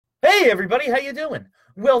Hey everybody, how you doing?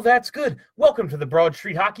 Well, that's good. Welcome to the Broad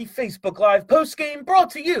Street Hockey Facebook Live postgame brought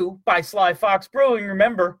to you by Sly Fox Brewing.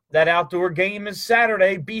 Remember, that outdoor game is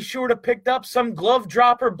Saturday. Be sure to pick up some Glove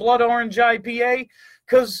Dropper Blood Orange IPA,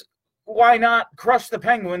 because why not crush the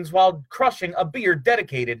Penguins while crushing a beer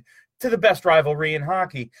dedicated to the best rivalry in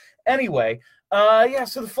hockey? Anyway,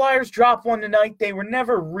 so the Flyers dropped one tonight. They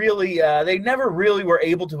never really were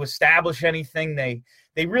able to establish anything.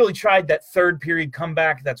 They really tried that third period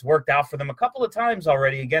comeback that's worked out for them a couple of times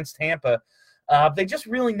already against Tampa. They just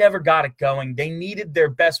really never got it going. They needed their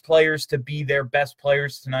best players to be their best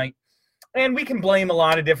players tonight. And we can blame a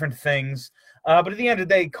lot of different things. But at the end of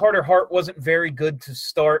the day, Carter Hart wasn't very good to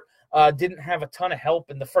start. Didn't have a ton of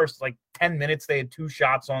help in the first 10 minutes. They had 2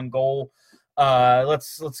 shots on goal.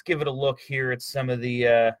 Let's give it a look here at some of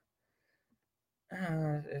the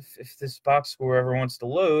if this box score ever wants to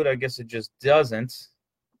load. I guess it just doesn't.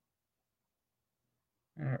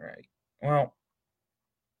 All right. Well.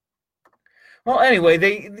 Anyway,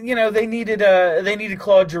 they needed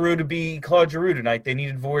Claude Giroux to be Claude Giroux tonight. They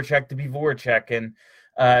needed Voracek to be Voracek, and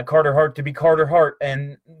Carter Hart to be Carter Hart,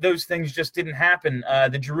 and those things just didn't happen.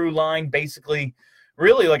 The Giroux line basically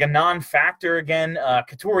really like a non-factor again.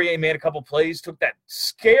 Couturier made a couple plays, took that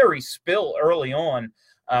scary spill early on,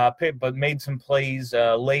 but made some plays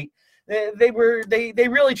late. They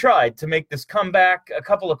really tried to make this comeback. A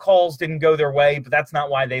couple of calls didn't go their way, but that's not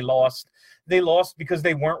why they lost. They lost because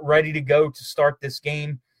they weren't ready to go to start this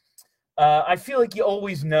game. I feel like you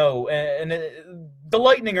always know, and the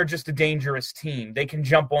Lightning are just a dangerous team. They can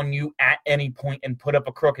jump on you at any point and put up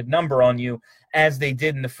a crooked number on you, as they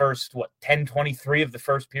did in the first, 10-23 of the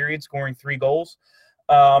first period, scoring 3 goals.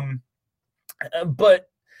 But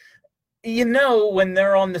when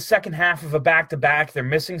they're on the second half of a back-to-back, they're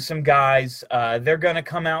missing some guys. They're going to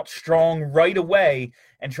come out strong right away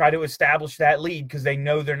and try to establish that lead because they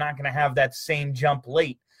know they're not going to have that same jump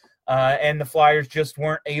late. And the Flyers just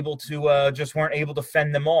weren't able to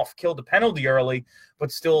fend them off. Killed a penalty early,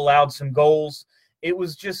 but still allowed some goals. It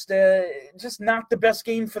was just not the best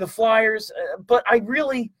game for the Flyers. But I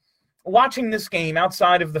really, watching this game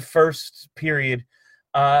outside of the first period,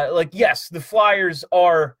 yes, the Flyers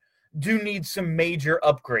do need some major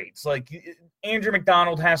upgrades. Andrew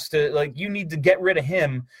McDonald has to, you need to get rid of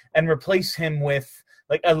him and replace him with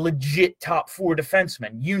a legit top 4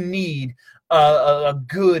 defenseman. You need a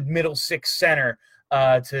good middle 6 center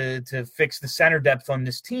to fix the center depth on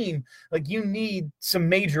this team. You need some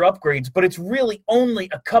major upgrades, but it's really only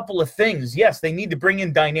a couple of things. Yes, they need to bring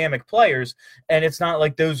in dynamic players, and it's not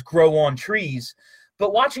like those grow on trees.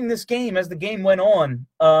 But watching this game, as the game went on,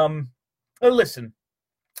 listen,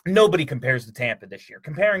 nobody compares to Tampa this year.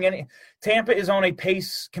 Tampa is on a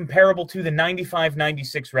pace comparable to the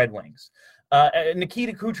 95-96 Red Wings.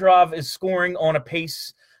 Nikita Kucherov is scoring on a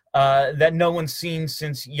pace that no one's seen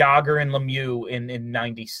since Jagr and Lemieux in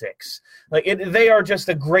 96. They are just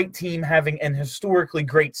a great team having an historically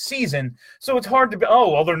great season. So it's hard to be,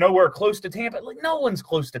 they're nowhere close to Tampa. No one's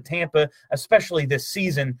close to Tampa, especially this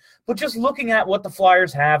season. But just looking at what the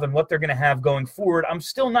Flyers have and what they're going to have going forward, I'm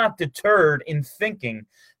still not deterred in thinking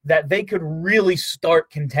that they could really start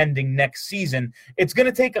contending next season. It's going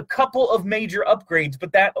to take a couple of major upgrades,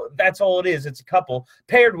 but that's all it is. It's a couple,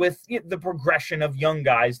 paired with the progression of young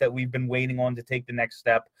guys that we've been waiting on to take the next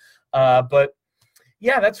step. But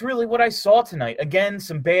yeah, that's really what I saw tonight. Again,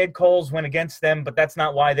 some bad calls went against them, but that's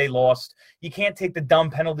not why they lost. You can't take the dumb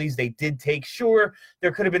penalties they did take. Sure,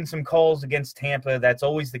 there could have been some calls against Tampa. That's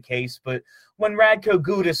always the case. But when Radko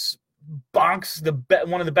Gudas bonks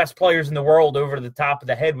one of the best players in the world over the top of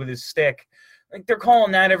the head with his stick, they're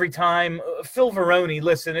calling that every time. Phil Varone,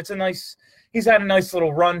 listen, he's had a nice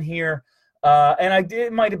little run here. And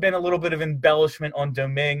it might have been a little bit of embellishment on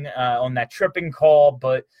Domingue on that tripping call,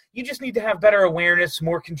 but you just need to have better awareness,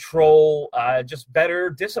 more control, just better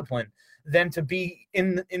discipline than to be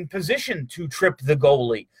in position to trip the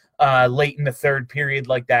goalie late in the third period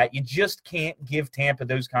like that. You just can't give Tampa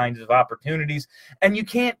those kinds of opportunities, and you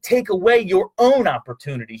can't take away your own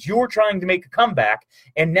opportunities. You're trying to make a comeback,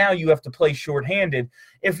 and now you have to play shorthanded.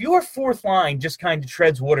 If your fourth line just kind of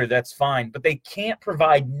treads water, that's fine, but they can't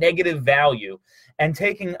provide negative value, and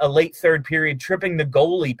taking a late third period, tripping the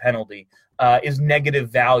goalie penalty is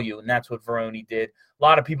negative value, and that's what Varone did. A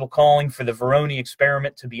lot of people calling for the Varone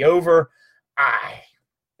experiment to be over.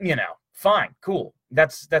 Fine, cool.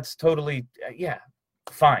 That's totally,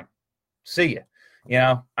 fine. See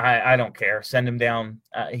ya. I don't care. Send him down.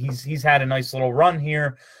 He's had a nice little run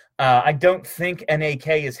here. I don't think NAK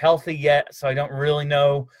is healthy yet, so I don't really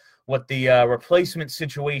know what the replacement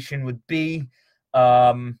situation would be.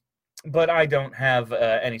 but I don't have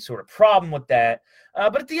any sort of problem with that.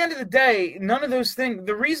 But at the end of the day, none of those things.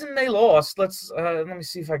 The reason they lost. Let me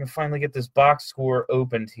see if I can finally get this box score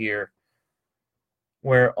opened here.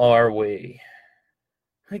 Where are we?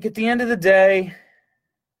 Like at the end of the day,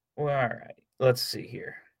 well, all right. Let's see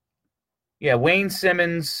here. Yeah, Wayne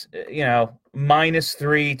Simmons,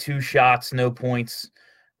 -3, 2 shots, no points.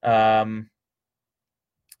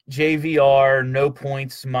 JVR, no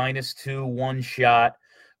points, -2, 1 shot.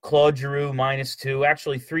 Claude Giroux, -2,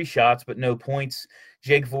 actually 3 shots, but no points.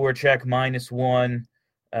 Jake Voracek, -1,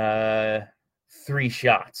 3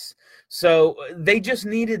 shots. So they just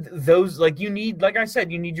needed those, like I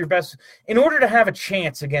said, you need your best. In order to have a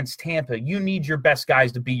chance against Tampa, you need your best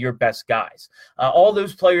guys to be your best guys. All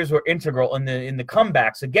those players were integral in the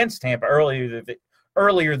comebacks against Tampa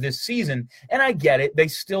earlier this season, and I get it. They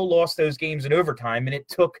still lost those games in overtime, and it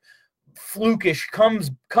took flukish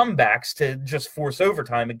comebacks to just force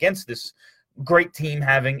overtime against this great team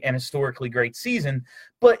having an historically great season.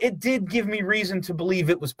 But it did give me reason to believe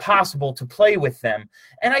it was possible to play with them.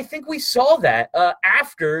 And I think we saw that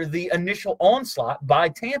after the initial onslaught by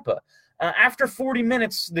Tampa. After 40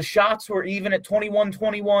 minutes, the shots were even at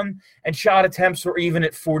 21-21, and shot attempts were even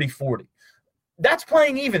at 40-40. That's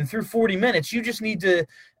playing even through 40 minutes. You just need to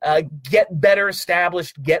get better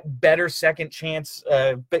established, get better second chance,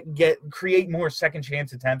 create more second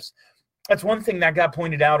chance attempts. That's one thing that got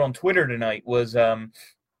pointed out on Twitter tonight was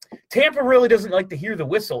Tampa really doesn't like to hear the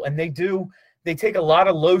whistle, and they do. They take a lot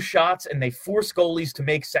of low shots, and they force goalies to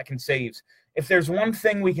make second saves. If there's one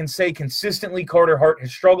thing we can say consistently Carter Hart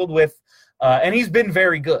has struggled with, and he's been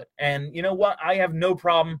very good. And you know what? I have no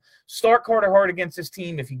problem. Start Carter Hart against this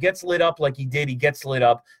team. If he gets lit up like he did, he gets lit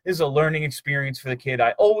up. This is a learning experience for the kid.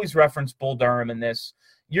 I always reference Bull Durham in this.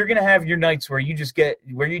 You're going to have your nights where you just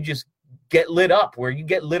get lit up, where you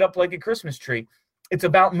get lit up like a Christmas tree. It's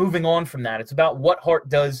about moving on from that. It's about what Hart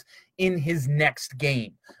does in his next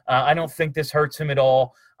game. I don't think this hurts him at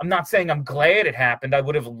all. I'm not saying I'm glad it happened. I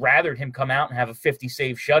would have rathered him come out and have a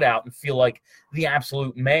 50-save shutout and feel like the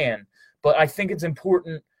absolute man. But I think it's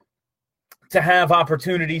important to have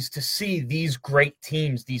opportunities to see these great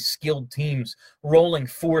teams, these skilled teams, rolling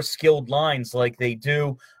 4 skilled lines like they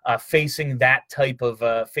do, facing that type of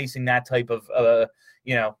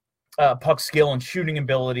puck skill and shooting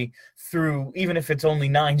ability through, even if it's only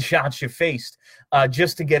 9 shots you faced,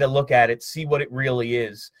 just to get a look at it, see what it really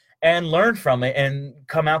is, and learn from it, and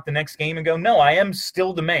come out the next game and go, no, I am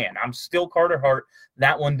still the man. I'm still Carter Hart.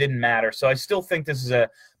 That one didn't matter. So I still think this is a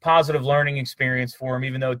positive learning experience for him,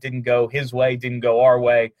 even though it didn't go his way, didn't go our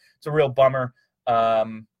way. It's a real bummer.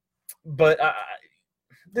 But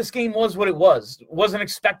this game was what it was. Wasn't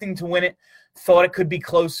expecting to win it. Thought it could be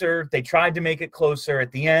closer. They tried to make it closer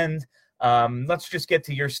at the end. Let's just get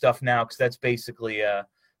to your stuff now, because that's basically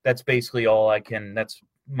all I can. That's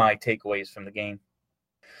my takeaways from the game.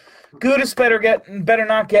 Gudas better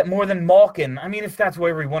not get more than Malkin. I mean, if that's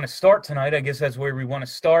where we want to start tonight, I guess that's where we want to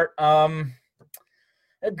start. Gudas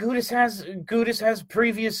has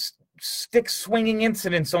previous stick swinging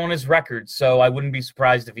incidents on his record, so I wouldn't be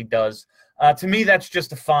surprised if he does. To me, that's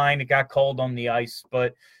just a fine. It got called on the ice,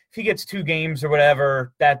 but if he gets 2 games or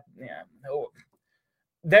whatever,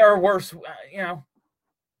 there are worse.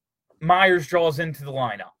 Myers draws into the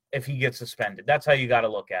lineup if he gets suspended. That's how you got to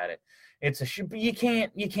look at it. You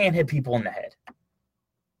can't hit people in the head.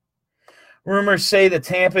 Rumors say that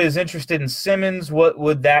Tampa is interested in Simmons. What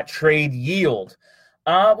would that trade yield?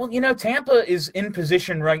 Tampa is in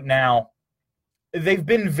position right now. They've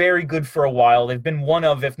been very good for a while. They've been one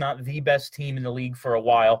of, if not the best team in the league for a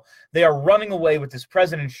while. They are running away with this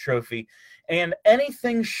President's Trophy, and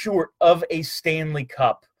anything short of a Stanley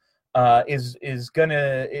Cup is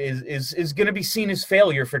gonna be seen as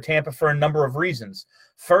failure for Tampa for a number of reasons.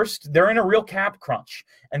 First, they're in a real cap crunch,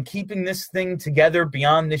 and keeping this thing together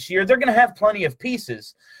beyond this year, they're going to have plenty of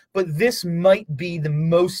pieces, but this might be the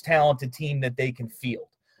most talented team that they can field.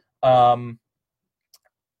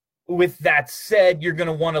 With that said, you're going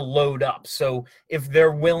to want to load up. So if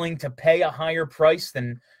they're willing to pay a higher price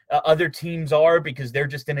than other teams are, because they're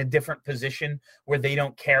just in a different position where they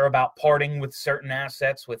don't care about parting with certain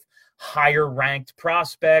assets with higher ranked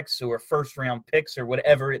prospects or first round picks or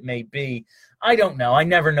whatever it may be, I don't know. I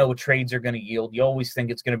never know what trades are going to yield. You always think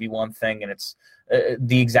it's going to be one thing, and it's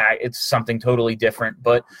it's something totally different.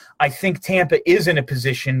 But I think Tampa is in a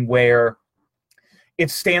position where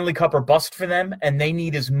it's Stanley Cup or bust for them, and they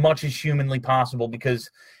need as much as humanly possible, because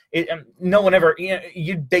no one ever,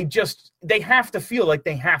 they have to feel like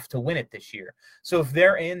they have to win it this year. So if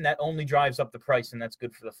they're in, that only drives up the price, and that's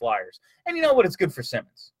good for the Flyers. And you know what? It's good for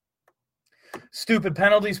Simmons. Stupid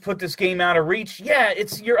penalties put this game out of reach. Yeah,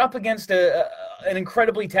 you're up against an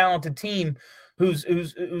incredibly talented team who's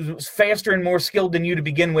faster and more skilled than you to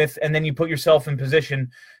begin with, and then you put yourself in position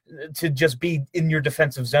to just be in your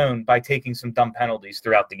defensive zone by taking some dumb penalties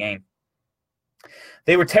throughout the game.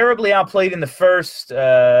 They were terribly outplayed in the first.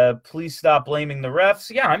 Please stop blaming the refs.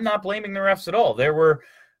 Yeah, I'm not blaming the refs at all. There were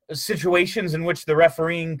situations in which the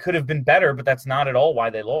refereeing could have been better, but that's not at all why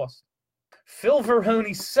they lost. Phil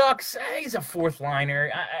Verhoney sucks. He's a fourth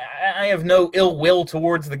liner. I have no ill will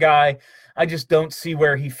towards the guy. I just don't see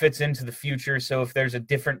where he fits into the future. So if there's a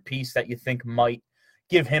different piece that you think might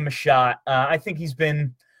give him a shot, I think he's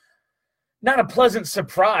been not a pleasant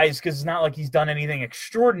surprise because it's not like he's done anything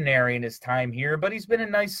extraordinary in his time here, but he's been a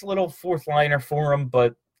nice little fourth liner for him.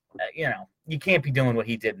 But, you can't be doing what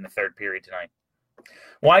he did in the third period tonight.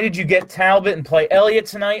 Why did you get Talbot and play Elliott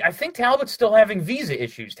tonight? I think Talbot's still having visa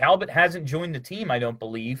issues. Talbot hasn't joined the team, I don't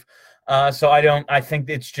believe. I think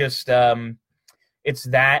it's just it's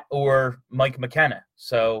that or Mike McKenna.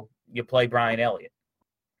 So you play Brian Elliott.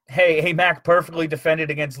 Hey, Mac perfectly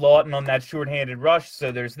defended against Lawton on that shorthanded rush,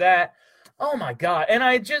 so there's that. Oh, my God. And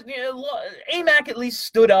AMAC at least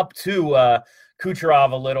stood up to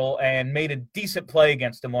Kucherov a little and made a decent play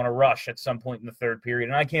against him on a rush at some point in the third period.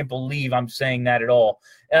 And I can't believe I'm saying that at all.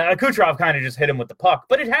 Kucherov kind of just hit him with the puck,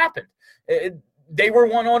 but it happened. They were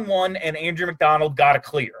one-on-one, and Andrew McDonald got a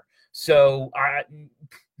clear. So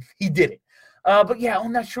he did it. But, yeah,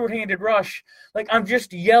 on that shorthanded rush, I'm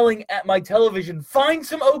just yelling at my television, find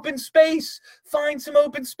some open space. Find some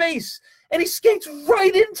open space. And he skates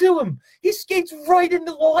right into him. He skates right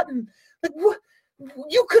into Lawton. What?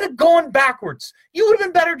 You could have gone backwards. You would have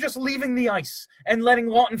been better just leaving the ice and letting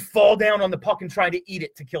Lawton fall down on the puck and try to eat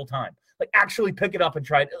it to kill time. Actually pick it up and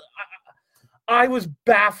try it. I was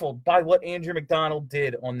baffled by what Andrew McDonald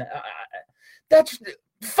did on that.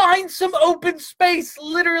 Find some open space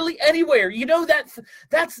literally anywhere.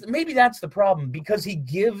 That's the problem because he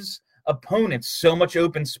gives opponents so much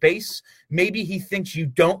open space. Maybe he thinks you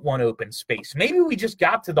don't want open space. Maybe we just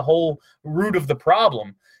got to the whole root of the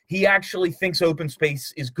problem. He actually thinks open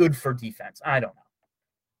space is good for defense. I don't know.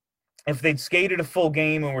 If they'd skated a full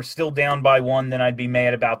game and were still down by one, then I'd be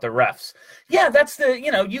mad about the refs. Yeah, that's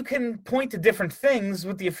you can point to different things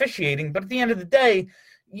with the officiating, but at the end of the day,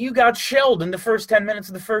 you got shelled in the first 10 minutes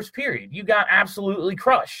of the first period. You got absolutely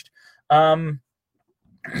crushed.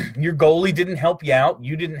 Your goalie didn't help you out.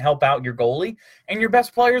 You didn't help out your goalie, and your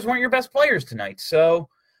best players weren't your best players tonight. So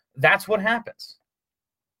that's what happens.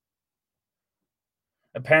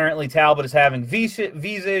 Apparently, Talbot is having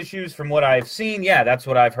visa issues from what I've seen. Yeah, that's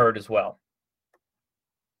what I've heard as well.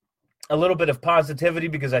 A little bit of positivity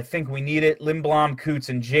because I think we need it. Lindblom, Coots,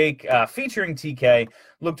 and Jake featuring TK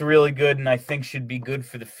looked really good and I think should be good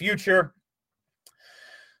for the future.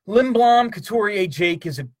 Lindblom, Couturier, Jake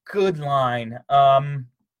is a good line. I'm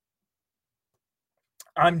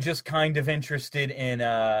just kind of interested in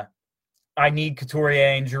I need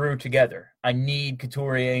Couturier and Giroux together.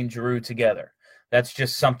 That's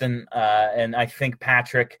just something, and I think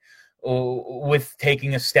Patrick, with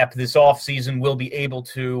taking a step this offseason, will be able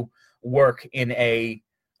to work in a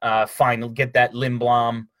final, get that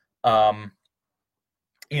Lindblom,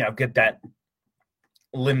 get that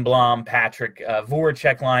Lindblom, Patrick,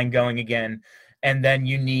 Voracek line going again. And then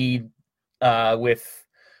you need, with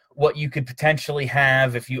what you could potentially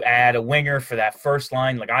have if you add a winger for that first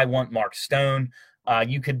line, I want Mark Stone,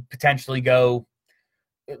 you could potentially go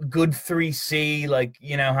good 3C,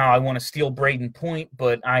 how I want to steal Braden Point,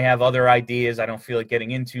 but I have other ideas I don't feel like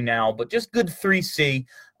getting into now, but just good 3C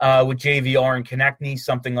with JVR and Konechny,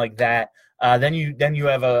 something like that. Then you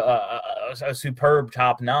have a superb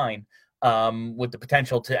top nine with the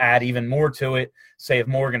potential to add even more to it. Say if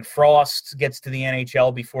Morgan Frost gets to the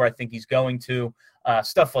NHL before I think he's going to,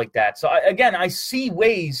 stuff like that. So I see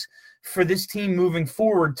ways for this team moving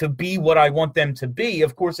forward to be what I want them to be.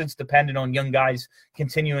 Of course, it's dependent on young guys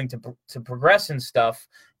continuing to progress and stuff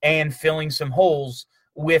and filling some holes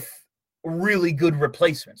with really good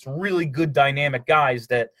replacements, really good dynamic guys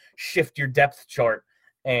that shift your depth chart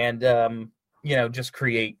and, just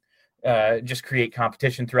create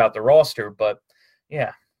competition throughout the roster. But,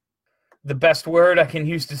 yeah, the best word I can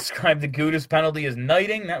use to describe the Gudas penalty is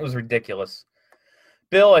knighting. That was ridiculous.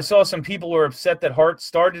 Bill, I saw some people were upset that Hart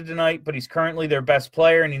started tonight, but he's currently their best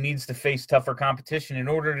player, and he needs to face tougher competition in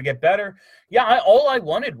order to get better. Yeah, all I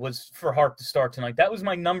wanted was for Hart to start tonight. That was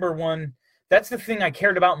my number one. That's the thing I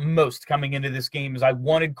cared about most coming into this game is I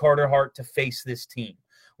wanted Carter Hart to face this team.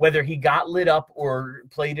 Whether he got lit up or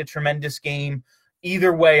played a tremendous game,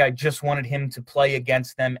 either way, I just wanted him to play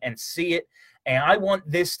against them and see it. And I want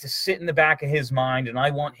this to sit in the back of his mind, and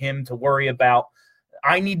I want him to worry about,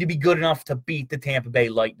 I need to be good enough to beat the Tampa Bay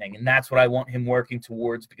Lightning. And that's what I want him working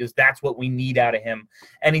towards, because that's what we need out of him.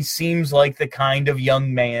 And he seems like the kind of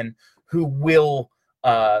young man who will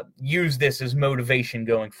use this as motivation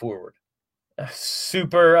going forward. A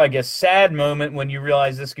super, I guess, sad moment when you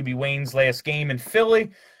realize this could be Wayne's last game in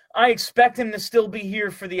Philly. I expect him to still be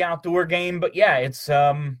here for the outdoor game, but yeah, it's,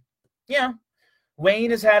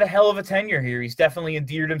 Wayne has had a hell of a tenure here. He's definitely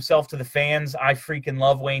endeared himself to the fans. I freaking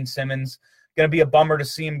love Wayne Simmonds. Going to be a bummer to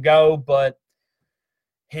see him go, but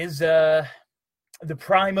his the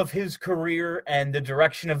prime of his career and the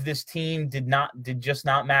direction of this team did just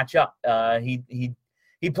not match up.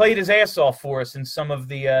 He played his ass off for us in some of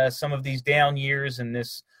these down years and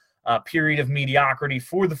this period of mediocrity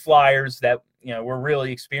for the Flyers that we're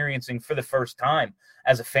really experiencing for the first time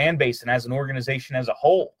as a fan base and as an organization as a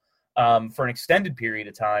whole for an extended period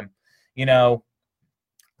of time.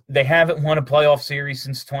 They haven't won a playoff series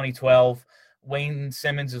since 2012. Wayne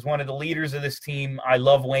Simmonds is one of the leaders of this team. I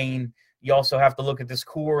love Wayne. You also have to look at this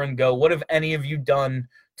core and go, what have any of you done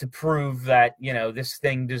to prove that, this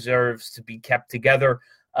thing deserves to be kept together?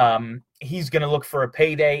 He's going to look for a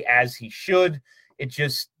payday, as he should. It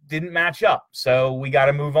just didn't match up. So we got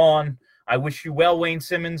to move on. I wish you well, Wayne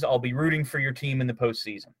Simmonds. I'll be rooting for your team in the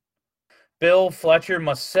postseason. Bill Fletcher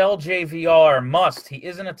must sell JVR. Must. He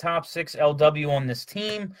isn't a top 6 LW on this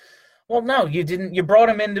team. Well, no, you didn't. You brought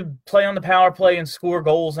him in to play on the power play and score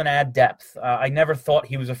goals and add depth. I never thought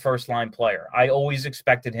he was a first-line player. I always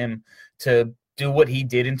expected him to do what he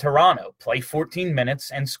did in Toronto, play 14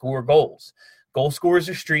 minutes and score goals. Goal scorers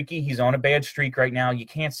are streaky. He's on a bad streak right now. You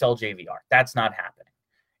can't sell JVR. That's not happening.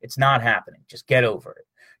 It's not happening. Just get over it.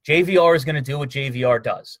 JVR is going to do what JVR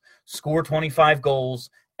does. Score 25 goals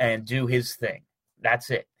and do his thing. That's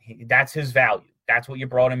it. That's his value. That's what you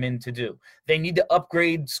brought him in to do. They need to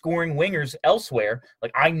upgrade scoring wingers elsewhere.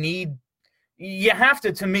 You have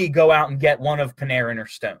to me, go out and get one of Panarin or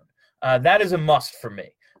Stone. That is a must for me.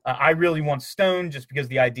 I really want Stone just because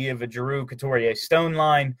the idea of a Giroux, Couturier, Stone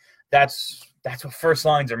line, that's what first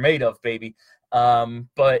lines are made of, baby.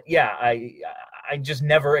 But yeah, I just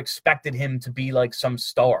never expected him to be like some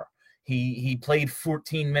star. He played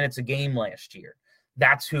 14 minutes a game last year.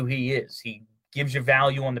 That's who he is. He gives you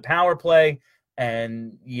value on the power play,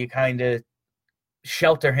 and you kind of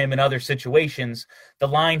shelter him in other situations. The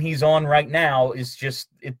line he's on right now it's just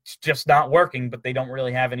not working, but they don't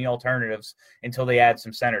really have any alternatives until they add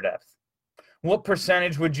some center depth. What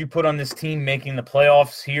percentage would you put on this team making the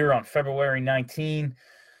playoffs here on February 19?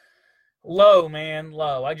 Low, man,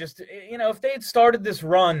 low. I just, if they had started this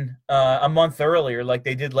run a month earlier like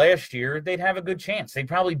they did last year, they'd have a good chance. They'd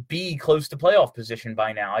probably be close to playoff position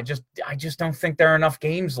by now. I just don't think there are enough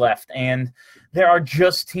games left, and there are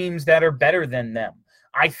just teams that are better than them.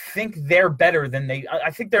 I think they're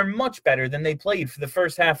much better than they played for the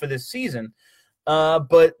first half of this season.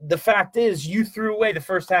 But the fact is, you threw away the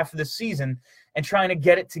first half of the season and trying to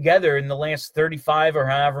get it together in the last 35 or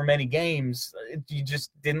however many games, you just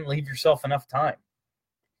didn't leave yourself enough time.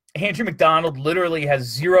 Andrew McDonald literally has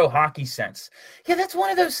zero hockey sense. Yeah, that's one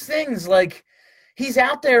of those things. He's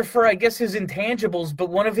out there for, I guess, his intangibles, but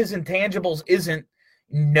one of his intangibles isn't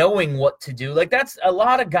knowing what to do. That's a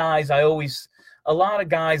lot of guys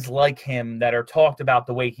like him that are talked about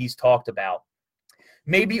the way he's talked about.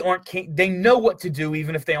 Maybe they know what to do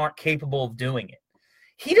even if they aren't capable of doing it.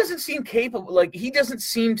 He doesn't seem capable, he doesn't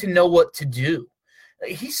seem to know what to do.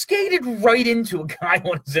 He skated right into a guy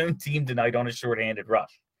on his own team tonight on a shorthanded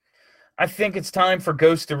rush. I think it's time for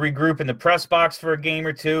Ghost to regroup in the press box for a game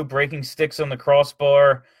or two. Breaking sticks on the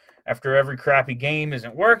crossbar after every crappy game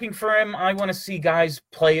isn't working for him. I want to see guys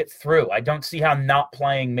play it through. I don't see how not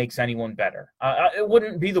playing makes anyone better. It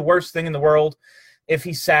wouldn't be the worst thing in the world if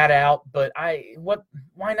he sat out, but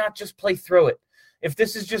why not just play through it? If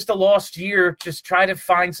this is just a lost year, just try to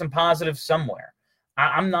find some positives somewhere.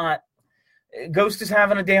 Ghost is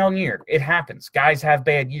having a down year. It happens. Guys have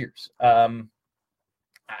bad years. I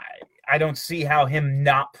don't see how him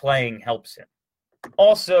not playing helps him.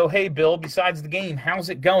 Also, hey, Bill, besides the game, how's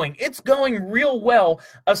it going? It's going real well,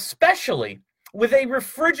 especially with a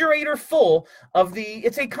refrigerator full of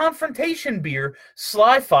it's a Confrontation beer,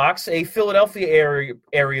 Sly Fox, a Philadelphia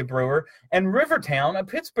area brewer, and Rivertown, a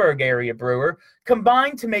Pittsburgh area brewer,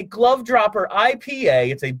 combined to make Glove Dropper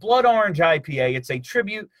IPA. It's a blood orange IPA. It's a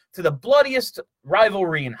tribute to the bloodiest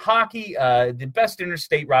rivalry in hockey, the best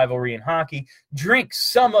interstate rivalry in hockey. Drink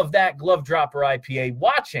some of that Glove Dropper IPA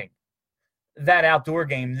watching that outdoor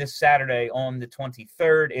game this Saturday on the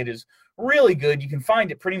 23rd. It is really good. You can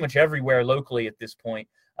find it pretty much everywhere locally at this point.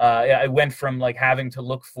 I went from like having to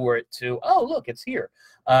look for it to, oh, look, it's here.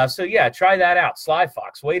 So yeah, try that out. Sly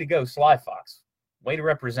Fox, way to go, Sly Fox. Way to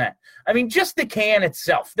represent. I mean, just the can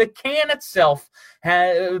itself. The can itself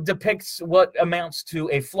depicts what amounts to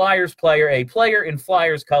a Flyers player, a player in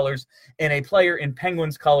Flyers colors, and a player in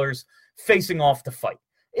Penguins colors facing off to fight.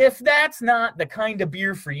 If that's not the kind of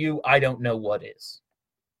beer for you, I don't know what is.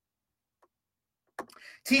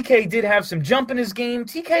 TK did have some jump in his game.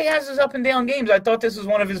 TK has his up and down games. I thought this was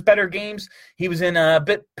one of his better games. He was in a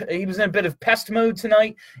bit of pest mode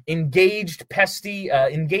tonight. Engaged, pesky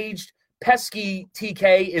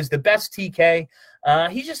TK is the best TK.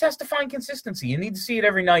 He just has to find consistency. You need to see it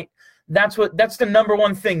every night. That's the number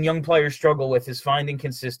one thing young players struggle with, is finding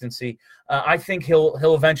consistency. I think he'll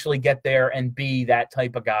eventually get there and be that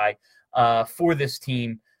type of guy for this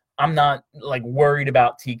team. I'm not like worried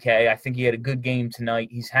about TK. I think he had a good game tonight.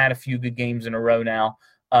 He's had a few good games in a row now.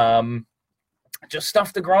 Just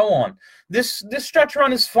stuff to grow on. This stretch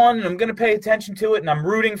run is fun, and I'm going to pay attention to it, and I'm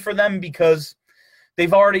rooting for them because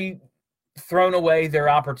they've already thrown away their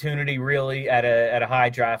opportunity really at a high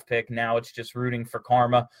draft pick. Now it's just rooting for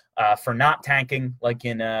karma for not tanking like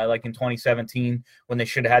in 2017 when they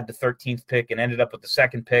should have had the 13th pick and ended up with the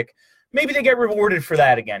second pick. Maybe they get rewarded for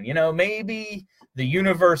that again. Maybe the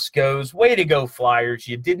universe goes, way to go, Flyers.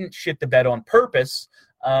 You didn't shit the bed on purpose.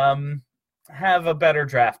 Have a better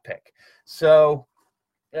draft pick. So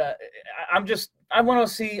I want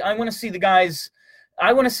to see the guys.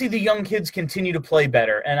 I want to see the young kids continue to play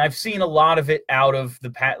better, and I've seen a lot of it out of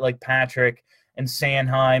Patrick and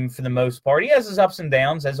Sanheim for the most part. He has his ups and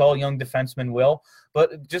downs, as all young defensemen will,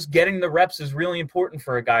 but just getting the reps is really important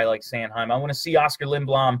for a guy like Sanheim. I want to see Oscar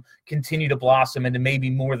Lindblom continue to blossom into maybe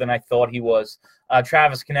more than I thought he was.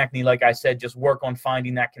 Travis Konechny, like I said, just work on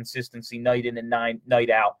finding that consistency night in and night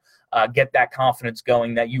out. Get that confidence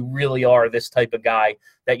going that you really are this type of guy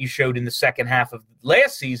that you showed in the second half of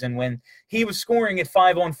last season when he was scoring at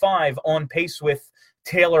 5-on-5 on pace with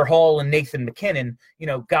Taylor Hall and Nathan MacKinnon,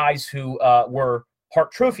 guys who were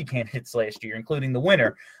Hart Trophy candidates last year, including the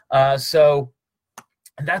winner. So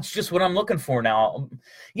that's just what I'm looking for now.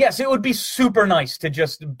 Yes, it would be super nice to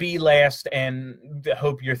just be last and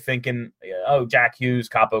hope you're thinking, oh, Jack Hughes,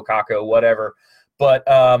 Capo Caco, whatever. But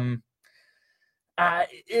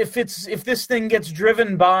if this thing gets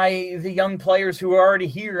driven by the young players who are already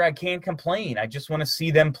here, I can't complain. I just want to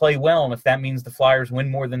see them play well, and if that means the Flyers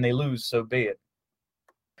win more than they lose, so be it.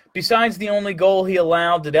 Besides the only goal he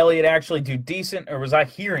allowed, did Elliott actually do decent, or was I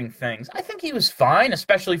hearing things? I think he was fine,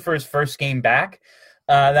 especially for his first game back.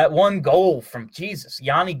 That one goal from,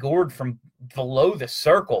 Yanni Gourde from below the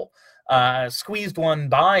circle, squeezed one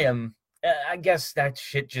by him. I guess that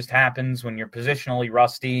shit just happens when you're positionally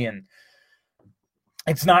rusty, and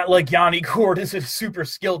it's not like Yanni Gourde is a super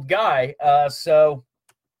skilled guy. I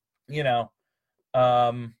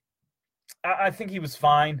think he was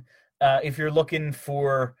fine. If you're looking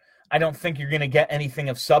for, I don't think you're going to get anything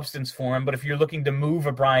of substance for him, but if you're looking to move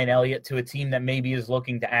a Brian Elliott to a team that maybe is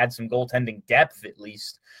looking to add some goaltending depth at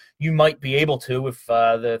least, you might be able to if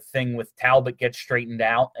the thing with Talbot gets straightened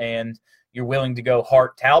out and you're willing to go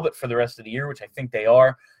Hart Talbot for the rest of the year, which I think they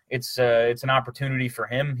are. It's an opportunity for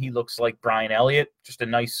him. He looks like Brian Elliott, just a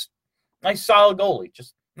nice solid goalie.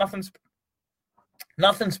 Just nothing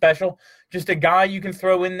special. Just a guy you can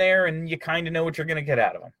throw in there and you kind of know what you're going to get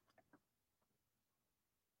out of him.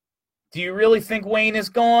 Do you really think Wayne is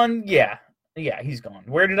gone? Yeah, he's gone.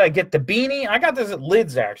 Where did I get the beanie? I got this at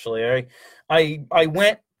Lids, actually. I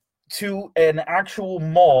went to an actual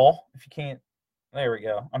mall. If you can't, there we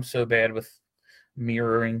go. I'm so bad with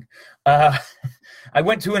mirroring. I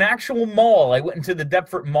went to an actual mall. I went into the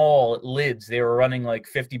Deptford Mall at Lids. They were running like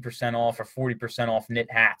 50% off or 40% off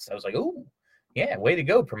knit hats. I was like, oh, yeah, way to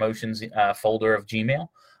go, promotions folder of Gmail.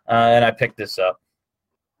 And I picked this up.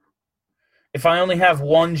 If I only have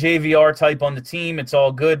one JVR type on the team, it's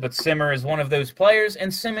all good, but Simmer is one of those players,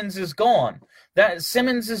 and Simmons is gone. That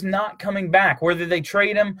Simmons is not coming back. Whether they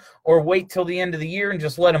trade him or wait till the end of the year and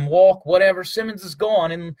just let him walk, whatever, Simmons is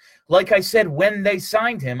gone. And like I said, when they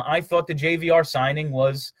signed him, I thought the JVR signing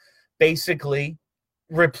was basically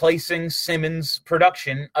replacing Simmons'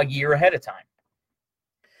 production a year ahead of time.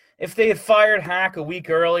 If they had fired Hack a week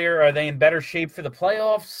earlier, are they in better shape for the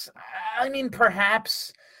playoffs? I mean,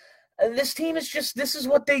 perhaps. This team is just, this is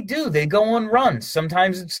what they do. They go on runs.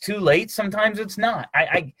 Sometimes it's too late. Sometimes it's not.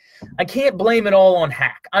 I can't blame it all on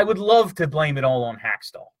Hack. I would love to blame it all on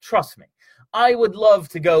Hackstall. Trust me. I would love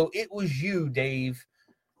to go, it was you, Dave.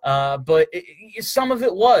 But some of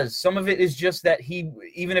it was. Some of it is just that he,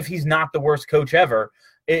 even if he's not the worst coach ever,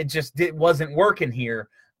 it wasn't working here.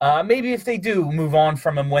 Maybe if they do move on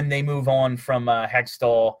from him when they move on from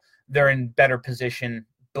Hextall, they're in better position.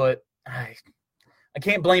 But I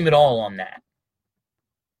can't blame it all on that.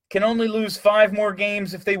 Can only lose 5 more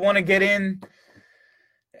games if they want to get in.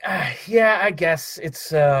 Yeah, I guess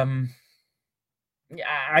it's. I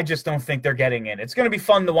just don't think they're getting in. It's going to be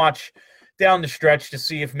fun to watch down the stretch to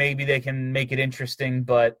see if maybe they can make it interesting,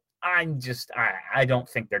 but I don't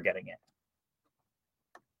think they're getting in.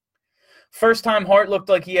 First time Hart looked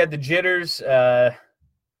like he had the jitters.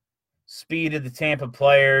 Speed of the Tampa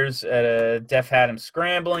players. Def had him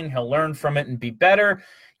scrambling. He'll learn from it and be better.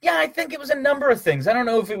 Yeah, I think it was a number of things. I don't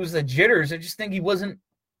know if it was the jitters. I just think he wasn't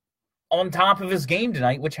on top of his game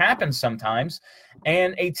tonight, which happens sometimes.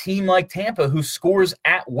 And a team like Tampa who scores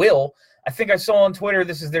at will. I think I saw on Twitter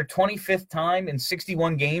this is their 25th time in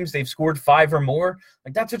 61 games they've scored 5 or more.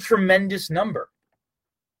 Like, that's a tremendous number.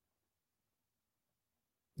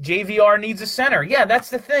 JVR needs a center. Yeah, that's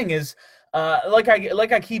the thing is, like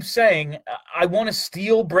I keep saying, I want to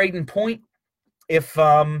steal Braden Point if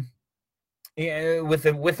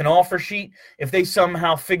with an offer sheet. If they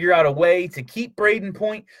somehow figure out a way to keep Braden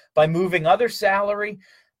Point by moving other salary,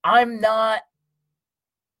 I'm not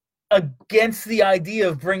against the idea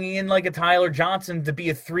of bringing in like a Tyler Johnson to be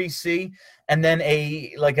a 3C and then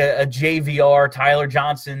a JVR Tyler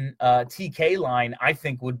Johnson TK line. I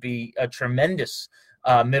think would be a tremendous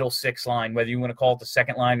middle 6 line, whether you want to call it the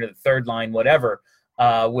second line or the third line, whatever,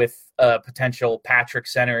 with potential Patrick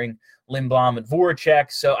centering Lindblom and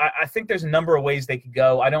Voracek. So I think there's a number of ways they could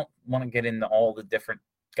go. I don't want to get into all the different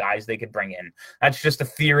guys they could bring in. That's just a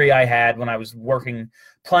theory I had when I was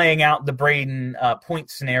playing out the Braden Point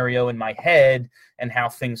scenario in my head and how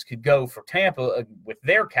things could go for Tampa with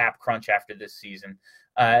their cap crunch after this season.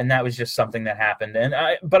 And that was just something that happened.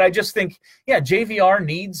 But I just think, yeah, JVR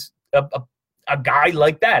needs a guy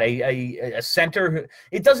like that, a center.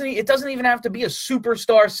 It doesn't even have to be a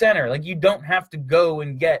superstar center. Like, you don't have to go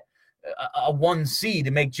and get a 1C to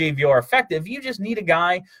make JVR effective. You just need a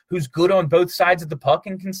guy who's good on both sides of the puck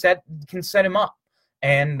and can set him up.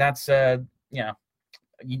 And that's that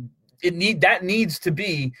needs to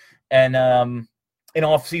be an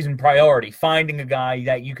off-season priority, finding a guy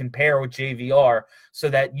that you can pair with JVR so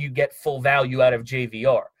that you get full value out of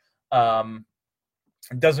JVR.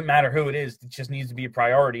 It doesn't matter who it is. It just needs to be a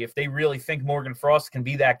priority. If they really think Morgan Frost can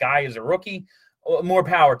be that guy as a rookie, more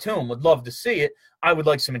power to him. Would love to see it. I would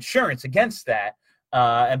like some insurance against that.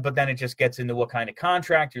 But then it just gets into what kind of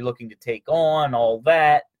contract you're looking to take on, all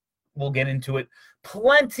that. We'll get into it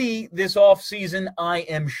plenty this offseason, I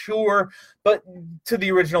am sure. But to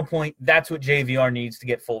the original point, that's what JVR needs to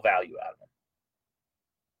get full value out of him.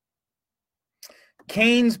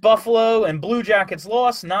 Canes, Buffalo, and Blue Jackets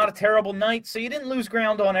lost. Not a terrible night, so you didn't lose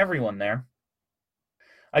ground on everyone there.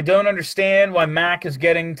 I don't understand why Mac is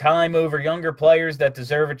getting time over younger players that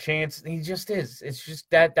deserve a chance. He just is. It's just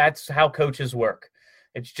that's how coaches work.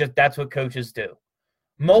 It's just that's what coaches do.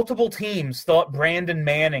 Multiple teams thought Brandon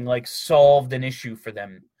Manning solved an issue for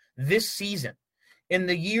them this season. In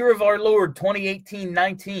the year of our Lord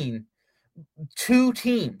 2018-19, 2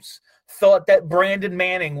 teams thought that Brandon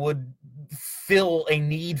Manning would fill a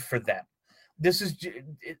need for them. This is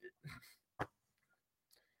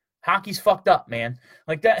hockey's fucked up, man.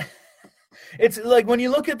 Like that. It's like when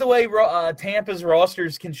you look at the way Tampa's roster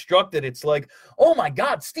is constructed, it's like, oh my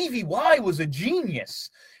God, Stevie Y was a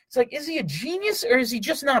genius. It's like, is he a genius or is he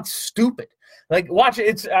just not stupid? Like, watch it.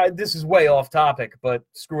 It's this is way off topic, but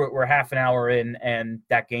screw it. We're half an hour in, and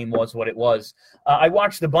that game was what it was. I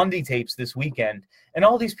watched the Bundy tapes this weekend, and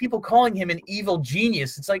all these people calling him an evil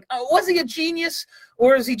genius. It's like, was he a genius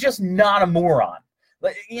or is he just not a moron?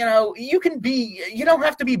 Like, you don't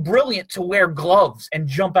have to be brilliant to wear gloves and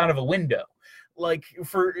jump out of a window. Like,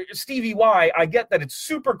 for Stevie Y, I get that it's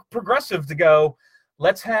super progressive to go,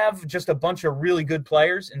 let's have just a bunch of really good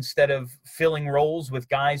players instead of filling roles with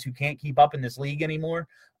guys who can't keep up in this league anymore.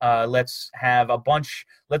 Let's have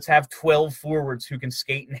 12 forwards who can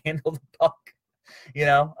skate and handle the puck,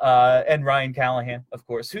 and Ryan Callahan, of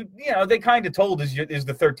course, who, they kind of told is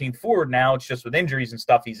the 13th forward now. It's just with injuries and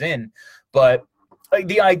stuff he's in. But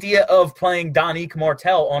the idea of playing Donique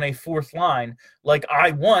Martel on a 4th line, like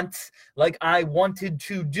I wanted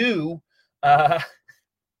to do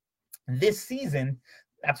this season,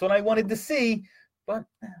 that's what I wanted to see, but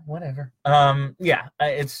whatever.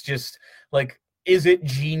 It's just like, is it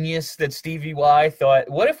genius that Stevie Y thought,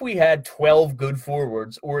 what if we had 12 good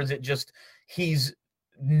forwards, or is it just he's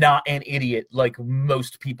not an idiot like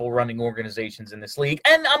most people running organizations in this league?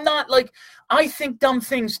 And I'm not I think dumb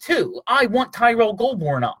things too. I want Tyrell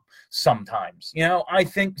Goulbourne up sometimes. I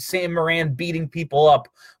think Sam Morin beating people up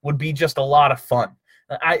would be just a lot of fun.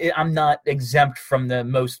 I'm not exempt from the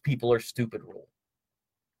most people are stupid rule.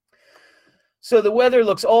 So the weather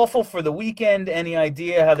looks awful for the weekend. Any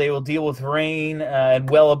idea how they will deal with rain and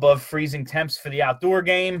well above freezing temps for the outdoor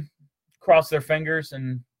game? Cross their fingers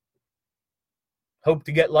and hope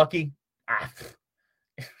to get lucky.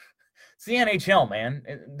 It's the NHL, man.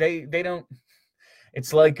 They don't.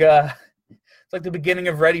 It's like the beginning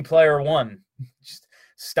of Ready Player One. Just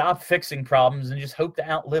stop fixing problems and just hope to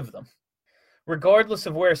outlive them. Regardless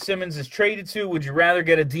of where Simmons is traded to, would you rather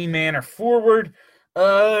get a D-man or forward?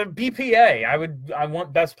 BPA. I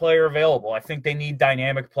want best player available. I think they need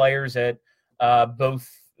dynamic players at both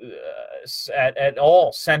at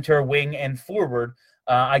all center, wing, and forward.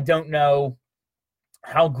 I don't know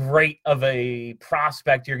how great of a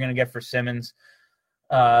prospect you're going to get for Simmons.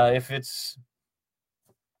 If it's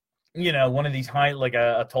one of these high, like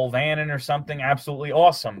a Tolvanen or something, absolutely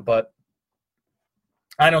awesome. But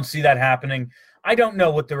I don't see that happening. I don't know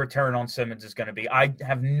what the return on Simmons is going to be. I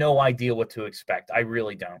have no idea what to expect. I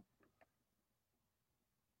really don't.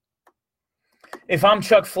 If I'm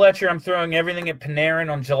Chuck Fletcher, I'm throwing everything at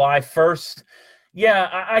Panarin on July 1st.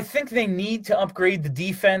 Yeah, I think they need to upgrade the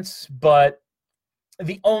defense, but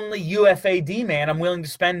the only UFA D-man I'm willing to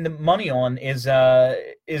spend the money on is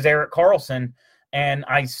Erik Karlsson, and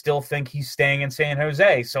I still think he's staying in San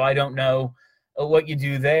Jose, so I don't know what you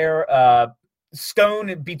do there.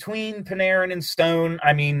 Stone, between Panarin and Stone,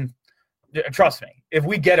 I mean, trust me, if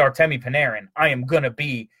we get Artemi Panarin, I am going to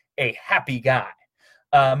be a happy guy.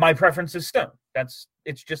 My preference is Stone.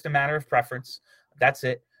 It's just a matter of preference. That's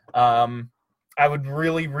it. I would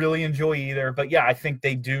really, really enjoy either. But, yeah, I think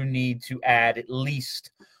they do need to add at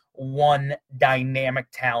least one dynamic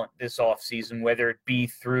talent this offseason, whether it be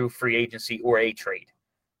through free agency or a trade.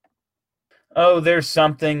 Oh, there's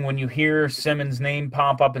something. When you hear Simmons' name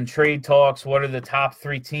pop up in trade talks, what are the top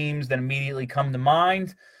 3 teams that immediately come to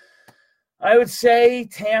mind? I would say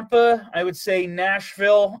Tampa, I would say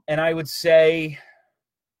Nashville, and I would say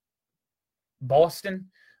Boston.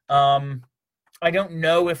 I don't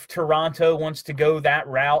know if Toronto wants to go that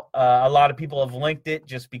route. A lot of people have linked it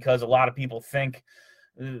just because a lot of people think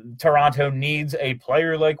Toronto needs a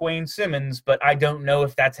player like Wayne Simmons, but I don't know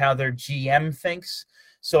if that's how their GM thinks.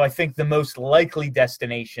 So I think the most likely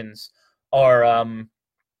destinations are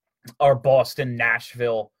Boston,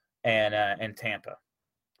 Nashville, and Tampa.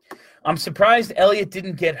 I'm surprised Elliott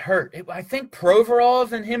didn't get hurt. I think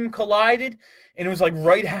Provorov and him collided, and it was like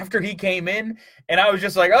right after he came in, and I was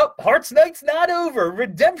just like, oh, Hearts Night's not over,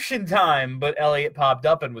 redemption time. But Elliott popped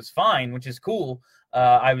up and was fine, which is cool.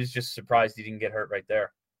 I was just surprised he didn't get hurt right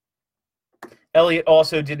there. Elliott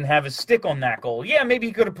also didn't have his stick on that goal. Yeah, maybe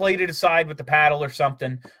he could have played it aside with the paddle or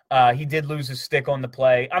something. He did lose his stick on the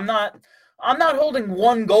play. I'm not holding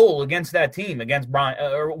one goal against that team, against Brian,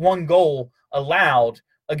 or one goal allowed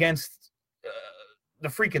against the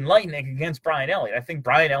freaking Lightning against Brian Elliott. I think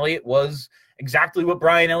Brian Elliott was exactly what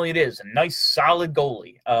Brian Elliott is, a nice, solid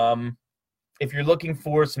goalie. If you're looking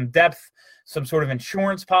for some depth, some sort of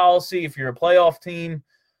insurance policy, if you're a playoff team,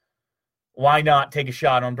 why not take a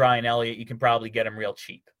shot on Brian Elliott? You can probably get him real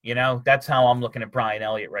cheap. That's how I'm looking at Brian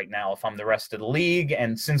Elliott right now if I'm the rest of the league.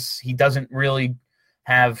 And since he doesn't really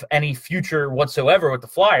have any future whatsoever with the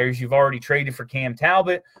Flyers, you've already traded for Cam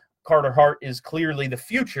Talbot. Carter Hart is clearly the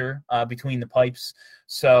future between the pipes.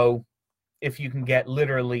 So if you can get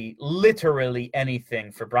literally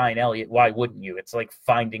anything for Brian Elliott, why wouldn't you? It's like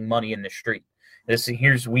finding money in the street.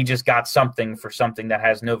 We just got something for something that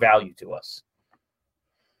has no value to us.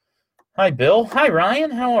 Hi, Bill. Hi,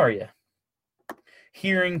 Ryan. How are you?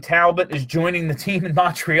 Hearing Talbot is joining the team in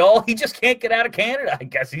Montreal. He just can't get out of Canada, I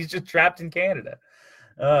guess. He's just trapped in Canada.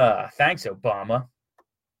 Thanks, Obama.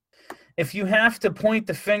 If you have to point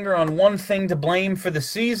the finger on one thing to blame for the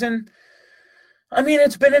season, I mean,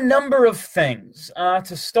 it's been a number of things.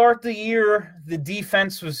 To start the year, the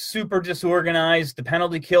defense was super disorganized. The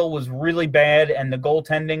penalty kill was really bad, and the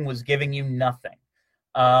goaltending was giving you nothing.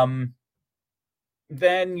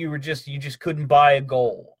 Then you just couldn't buy a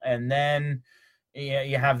goal. And then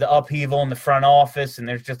you have the upheaval in the front office, and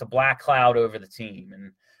there's just a black cloud over the team.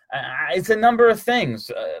 And it's a number of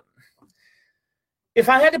things. If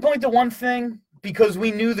I had to point to one thing, because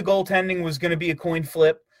we knew the goaltending was going to be a coin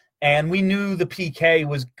flip, and we knew the PK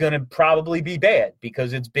was going to probably be bad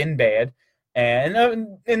because it's been bad. And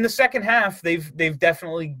in the second half, they've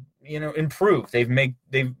definitely improved. They've made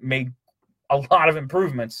a lot of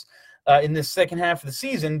improvements in the second half of the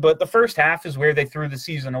season, but the first half is where they threw the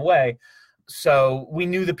season away. So we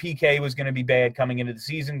knew the PK was going to be bad coming into the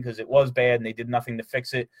season because it was bad and they did nothing to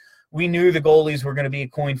fix it. We knew the goalies were going to be a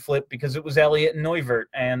coin flip because it was Elliott and Neuvert,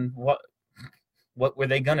 and what were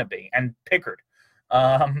they going to be? And Pickard.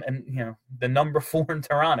 And the number 4 in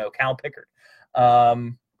Toronto, Cal Pickard.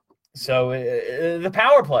 So the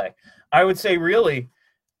power play, I would say, really,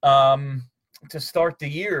 to start the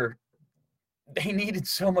year, they needed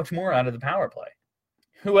so much more out of the power play.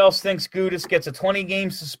 Who else thinks Gudas gets a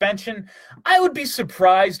 20-game suspension? I would be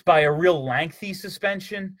surprised by a real lengthy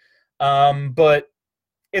suspension, but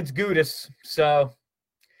it's Gudas, so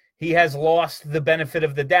he has lost the benefit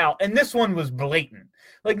of the doubt. And this one was blatant.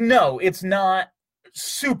 Like, no, it's not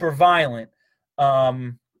super violent,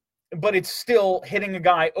 but it's still hitting a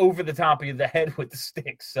guy over the top of the head with the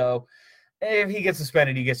stick. So if he gets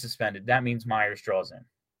suspended, he gets suspended. That means Myers draws in.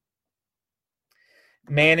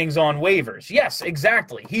 Manning's on waivers. Yes,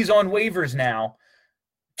 exactly. He's on waivers now.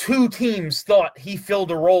 2 teams thought he filled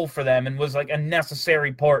a role for them and was like a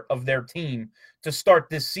necessary part of their team to start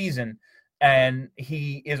this season, and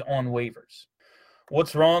he is on waivers.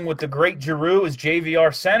 What's wrong with the great Giroux as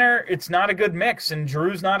JVR center? It's not a good mix, and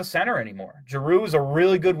Giroux's not a center anymore. Giroux is a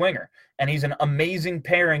really good winger, and he's an amazing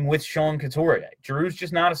pairing with Sean Couturier. Giroux's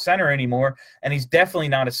just not a center anymore, and he's definitely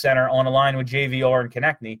not a center on a line with JVR and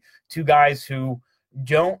Konechny, 2 guys who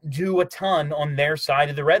don't do a ton on their side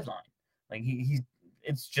of the red line. Like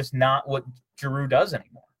it's just not what Giroux does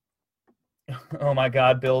anymore. Oh my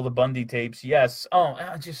God, Bill, the Bundy tapes. Yes. Oh,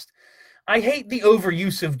 I hate the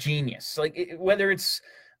overuse of genius. Like whether it's,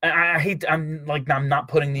 I'm not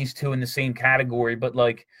putting these 2 in the same category, but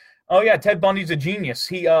like, oh yeah, Ted Bundy's a genius.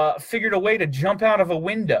 He figured a way to jump out of a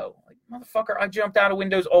window. Like, motherfucker, I jumped out of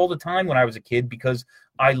windows all the time when I was a kid because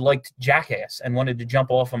I liked Jackass and wanted to jump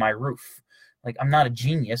off of my roof. Like, I'm not a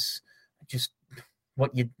genius. Just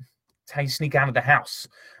it's how you sneak out of the house.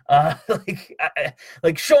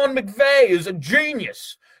 Like Sean McVay is a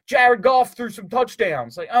genius. Jared Goff threw some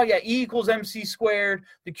touchdowns. Like, oh yeah, E equals MC squared.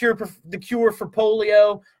 The cure for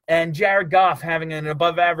polio, and Jared Goff having an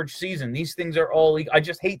above-average season. These things are all. I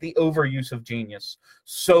just hate the overuse of genius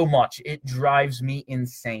so much. It drives me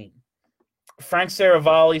insane. Frank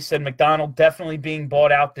Saravalli said McDonald definitely being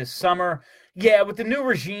bought out this summer. Yeah, with the new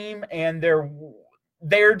regime and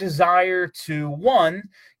their desire to, 1,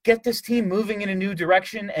 get this team moving in a new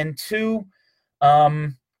direction, and 2,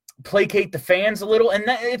 placate the fans a little. And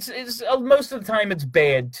it's most of the time it's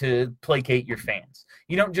bad to placate your fans.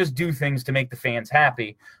 You don't just do things to make the fans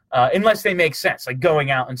happy unless they make sense. Like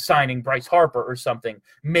going out and signing Bryce Harper or something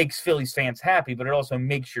makes Phillies fans happy, but it also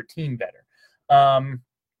makes your team better.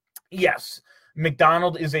 Yes,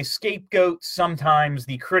 McDonald is a scapegoat. Sometimes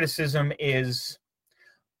the criticism is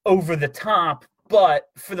over the top, but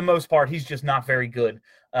for the most part, he's just not very good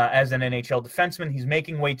as an NHL defenseman. He's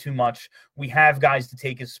making way too much. We have guys to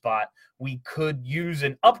take his spot. We could use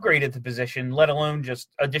an upgrade at the position, let alone just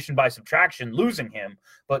addition by subtraction, losing him.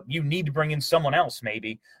 But you need to bring in someone else,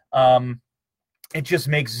 maybe. It just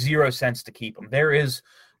makes 0 sense to keep him. There is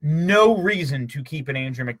no reason to keep an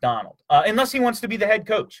Andrew McDonald unless he wants to be the head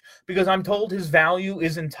coach, because I'm told his value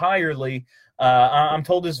is entirely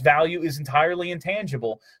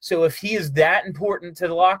intangible. So if he is that important to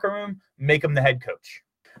the locker room, make him the head coach.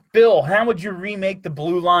 Bill, how would you remake the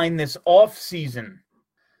blue line this offseason?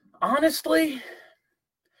 Honestly,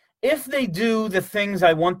 if they do the things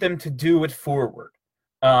I want them to do at forward,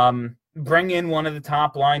 bring in one of the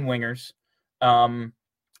top line wingers,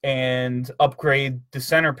 and upgrade the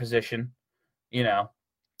center position, get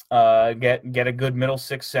a good middle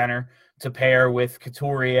 6 center to pair with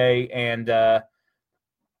Couturier and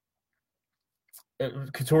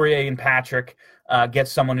Patrick, get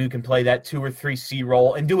someone who can play that 2 or 3C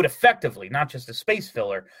role and do it effectively, not just a space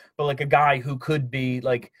filler, but like a guy who could be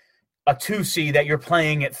like a 2C that you're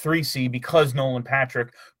playing at 3C because Nolan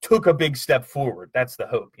Patrick took a big step forward. That's the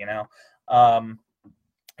hope,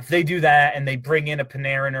 If they do that and they bring in a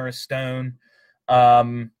Panarin or a Stone,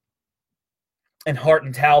 and Hart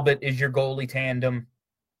and Talbot is your goalie tandem,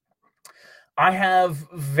 I have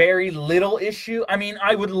very little issue. I mean,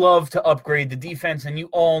 I would love to upgrade the defense, and you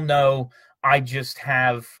all know I just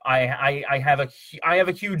have I have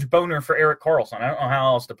a huge boner for Erik Karlsson. I don't know how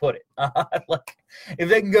else to put it. Like, if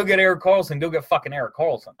they can go get Erik Karlsson, go get fucking Erik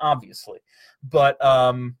Karlsson, obviously. But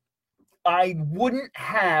I wouldn't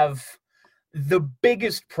have the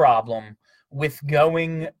biggest problem with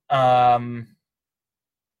going Provorov,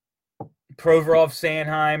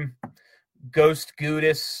 Sanheim, Ghost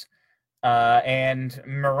Gudas, and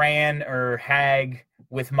Moran or Hag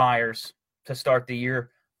with Myers to start the year.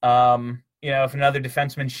 If another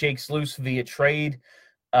defenseman shakes loose via trade,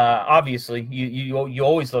 obviously you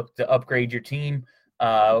always look to upgrade your team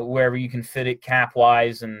wherever you can fit it cap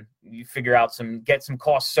wise, and you figure out get some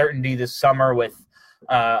cost certainty this summer with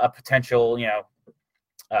a potential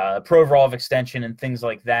Provorov extension and things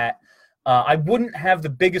like that. I wouldn't have the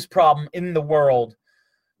biggest problem in the world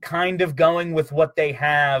kind of going with what they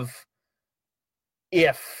have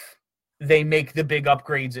if they make the big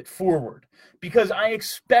upgrades at forward. Because I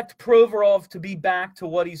expect Provorov to be back to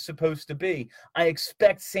what he's supposed to be. I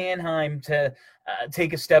expect Sanheim to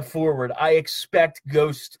take a step forward. I expect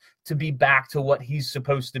Ghost to be back to what he's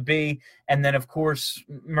supposed to be. And then, of course,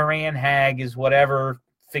 Moran Hag is whatever,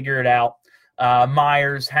 figure it out.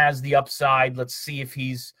 Myers has the upside. Let's see if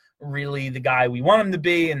he's really the guy we want him to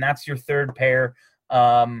be, and that's your third pair.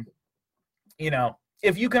 If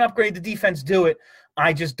you can upgrade the defense, do it.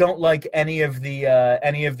 I just don't like any of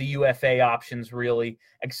the UFA options really,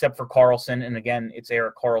 except for Carlson. And again, it's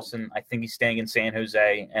Erik Karlsson. I think he's staying in San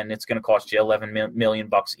Jose, and it's going to cost you $11 million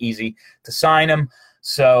easy to sign him.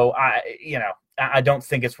 So I don't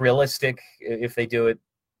think it's realistic if they do it.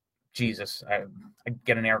 Jesus, I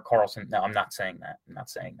get an Erik Karlsson. No, I'm not saying that.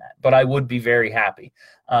 But I would be very happy.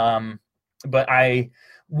 But I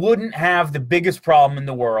wouldn't have the biggest problem in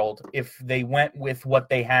the world if they went with what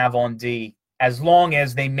they have on D, as long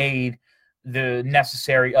as they made the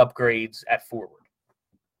necessary upgrades at forward.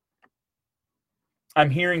 I'm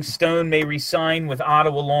hearing Stone may resign with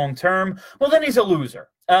Ottawa long term. Well, then he's a loser.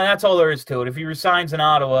 That's all there is to it. If he resigns in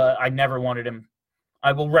Ottawa, I never wanted him.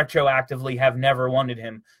 I will retroactively have never wanted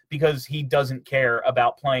him because he doesn't care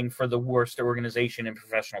about playing for the worst organization in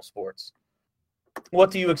professional sports.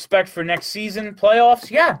 What do you expect for next season? Playoffs?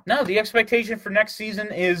 Yeah, no, the expectation for next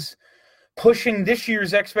season is pushing this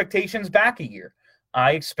year's expectations back a year.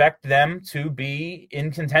 I expect them to be in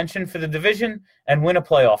contention for the division and win a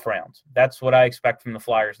playoff round. That's what I expect from the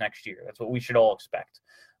Flyers next year. That's what we should all expect.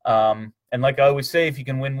 And like I always say, if you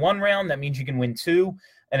can win one round, that means you can win two.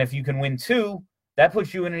 And if you can win two, that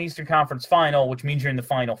puts you in an Eastern Conference final, which means you're in the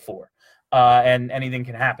Final Four. And anything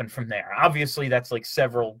can happen from there. Obviously, that's like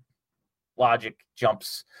several logic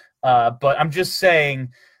jumps. But I'm just saying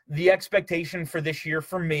the expectation for this year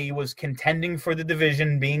for me was contending for the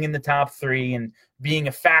division, being in the top three, and being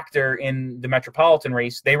a factor in the Metropolitan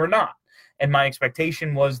race. They were not. And my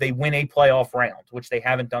expectation was they win a playoff round, which they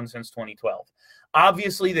haven't done since 2012.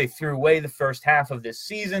 Obviously, they threw away the first half of this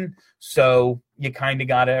season, so you kind of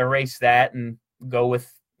got to erase that and go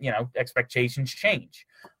with, expectations change.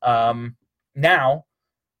 Now,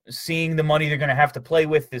 seeing the money they're going to have to play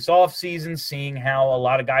with this offseason, seeing how a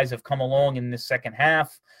lot of guys have come along in the second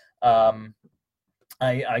half,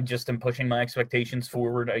 I just am pushing my expectations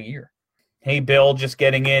forward a year. Hey, Bill, just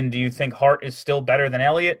getting in. Do you think Hart is still better than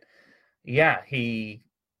Elliott? Yeah, he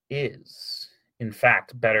is, in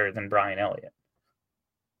fact, better than Brian Elliott.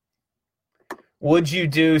 Would you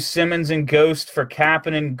do Simmons and Ghost for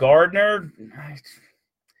Kapanen and Gardner?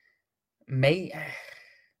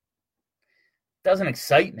 Doesn't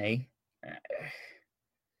excite me.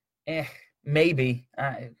 Maybe.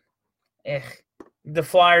 The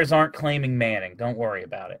Flyers aren't claiming Manning. Don't worry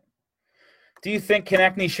about it. Do you think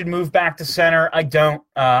Konechny should move back to center? I don't.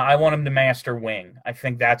 I want him to master wing. I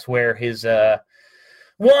think that's where his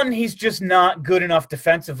one, he's just not good enough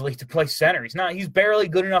defensively to play center. He's barely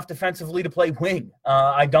good enough defensively to play wing.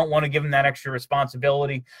 I don't want to give him that extra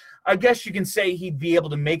responsibility. I guess you can say he'd be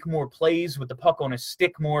able to make more plays with the puck on his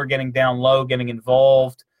stick more, getting down low, getting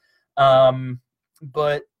involved.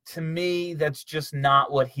 But to me, that's just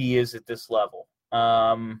not what he is at this level.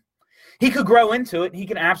 He could grow into it. He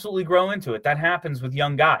can absolutely grow into it. That happens with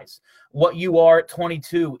young guys. What you are at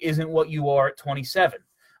 22 isn't what you are at 27.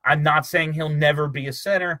 I'm not saying he'll never be a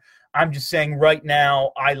center. I'm just saying right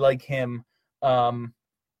now I like him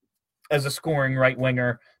as a scoring right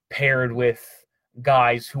winger paired with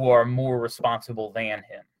guys who are more responsible than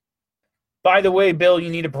him. By the way, Bill, you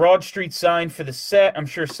need a Broad Street sign for the set. I'm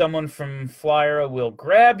sure someone from Flyer will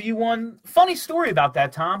grab you one. Funny story about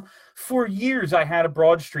that, Tom. For years, I had a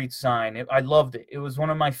Broad Street sign. I loved it. It was one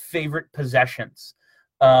of my favorite possessions.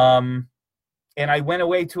 And I went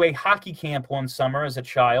away to a hockey camp one summer as a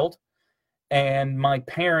child, and my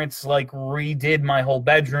parents redid my whole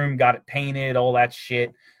bedroom, got it painted, all that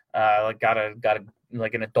shit. Got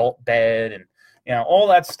an adult bed and all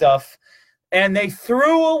that stuff. And they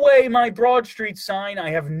threw away my Broad Street sign. I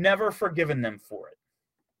have never forgiven them for it.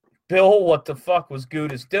 Bill, what the fuck was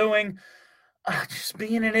Gudas doing? Just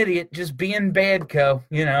being an idiot, just being Badco,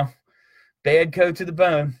 Badco to the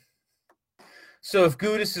bone. So if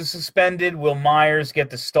Gudas is suspended, will Myers get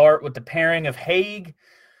the start with the pairing of Haig?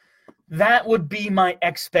 That would be my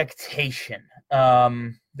expectation.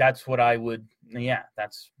 That's what I would,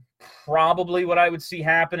 that's probably what I would see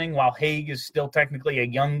happening while Haig is still technically a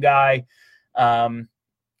young guy.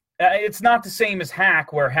 It's not the same as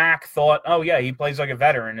Hack, where Hack thought, oh, yeah, he plays like a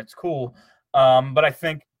veteran. It's cool. But I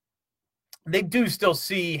think they do still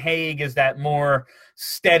see Haig as that more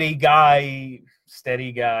steady guy,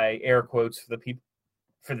 air quotes for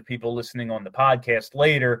the people listening on the podcast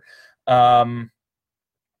later. I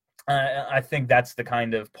think that's the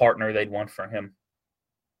kind of partner they'd want for him.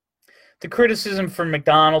 The criticism for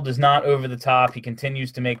McDonald is not over the top. He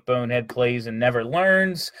continues to make bonehead plays and never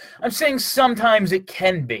learns. I'm saying sometimes it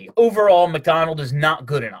can be. Overall, McDonald is not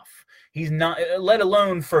good enough. He's not, let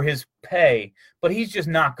alone for his pay, but he's just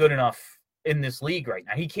not good enough in this league right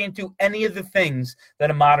now. He can't do any of the things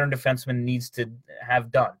that a modern defenseman needs to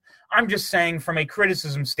have done. I'm just saying from a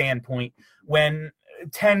criticism standpoint, when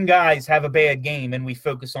 10 guys have a bad game and we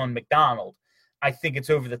focus on McDonald, I think it's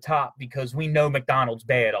over the top because we know McDonald's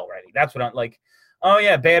bad already. That's what I'm like. Oh,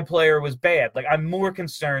 yeah, bad player was bad. Like, I'm more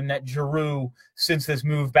concerned that Giroux, since this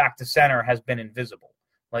move back to center, has been invisible.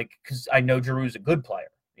 Like, because I know Giroux's a good player.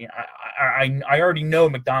 You know, I already know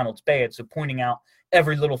McDonald's bad, so pointing out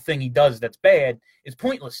every little thing he does that's bad is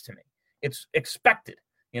pointless to me. It's expected.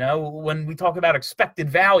 You know, when we talk about expected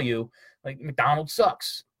value, like, McDonald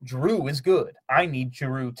sucks. Giroux is good. I need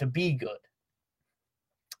Giroux to be good.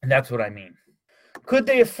 And that's what I mean. Could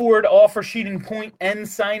they afford offer sheeting Point and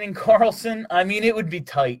signing Karlsson? I mean, it would be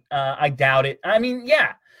tight. I doubt it. I mean,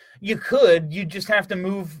 yeah, you could. You just have to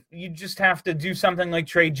move. You just have to do something like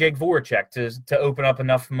trade Jake Voracek to open up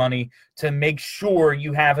enough money to make sure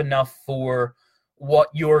you have enough for what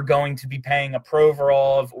you're going to be paying a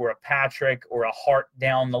Provorov or a Patrick or a Hart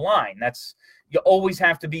down the line. You always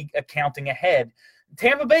have to be accounting ahead.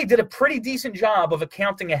 Tampa Bay did a pretty decent job of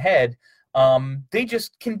accounting ahead. They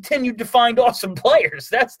just continued to find awesome players.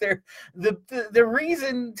 That's the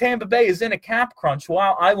reason Tampa Bay is in a cap crunch.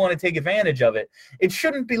 While I want to take advantage of it, it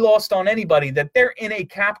shouldn't be lost on anybody that they're in a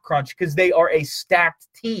cap crunch because they are a stacked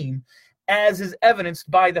team, as is evidenced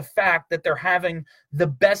by the fact that they're having the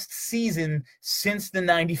best season since the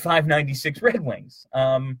 95-96 Red Wings.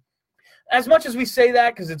 As much as we say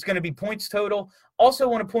that because it's going to be points total, also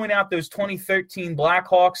want to point out those 2013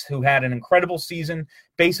 Blackhawks who had an incredible season,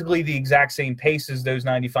 basically the exact same pace as those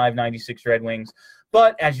 95-96 Red Wings.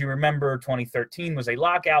 But as you remember, 2013 was a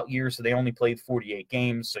lockout year, so they only played 48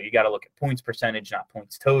 games. So you got to look at points percentage, not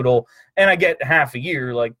points total. And I get half a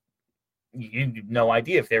year, like you had no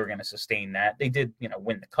idea if they were going to sustain that. They did,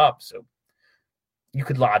 win the cup, so you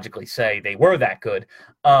could logically say they were that good.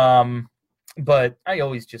 But I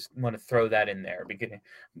always just want to throw that in there because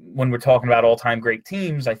when we're talking about all-time great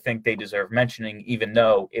teams, I think they deserve mentioning, even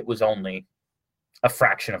though it was only a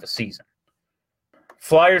fraction of a season.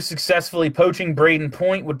 Flyers successfully poaching Braden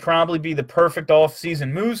Point would probably be the perfect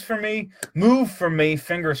off-season move for me.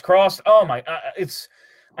 Fingers crossed. Oh my!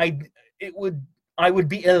 I would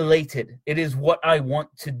be elated. It is what I want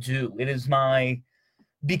to do. It is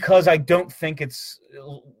because I don't think it's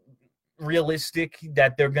realistic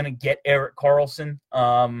that they're going to get Erik Karlsson.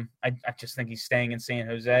 I just think he's staying in San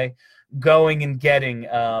Jose. Going and getting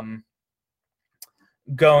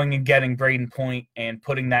Braden Point and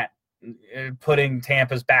putting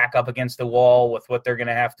Tampa's back up against the wall with what they're going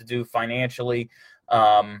to have to do financially.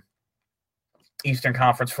 Eastern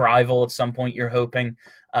Conference rival at some point, you're hoping.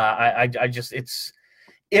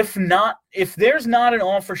 If there's not an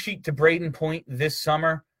offer sheet to Braden Point this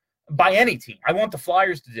summer by any team, I want the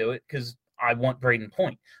Flyers to do it because I want Braden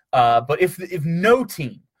Point. But if no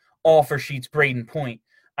team offer sheets Braden Point,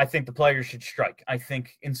 I think the players should strike. I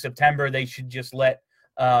think in September they should just because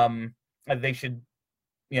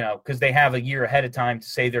they have a year ahead of time to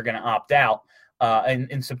say they're going to opt out. And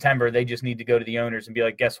in September, they just need to go to the owners and be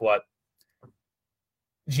like, guess what?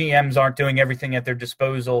 GMs aren't doing everything at their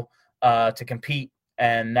disposal to compete,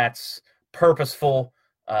 and that's purposeful.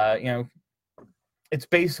 It's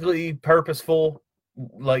basically purposeful,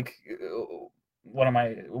 like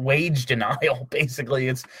wage denial. Basically,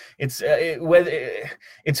 it's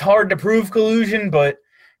hard to prove collusion, but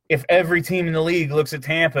if every team in the league looks at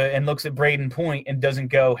Tampa and looks at Braden Point and doesn't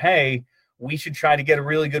go, hey, we should try to get a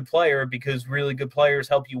really good player because really good players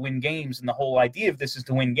help you win games, and the whole idea of this is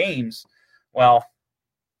to win games, well,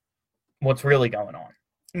 what's really going on?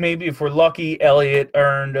 Maybe if we're lucky, Elliott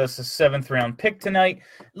earned us a 7th-round pick tonight.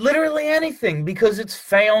 Literally anything, because it's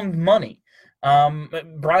found money.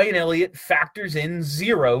 Brian Elliott factors in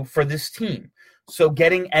 0 for this team. So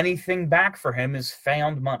getting anything back for him is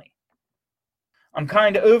found money. I'm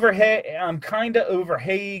kind of over Haig.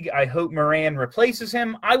 I hope Moran replaces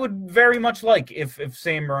him. I would very much like if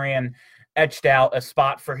Sam Moran etched out a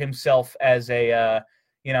spot for himself as a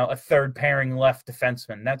third pairing left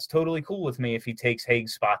defenseman. That's totally cool with me if he takes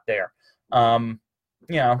Haig's spot there. I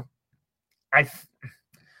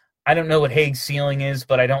don't know what Haig's ceiling is,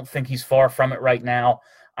 but I don't think he's far from it right now.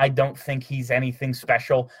 I don't think he's anything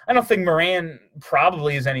special. I don't think Moran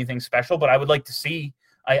probably is anything special, but I would like to see.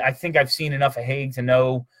 I think I've seen enough of Haig to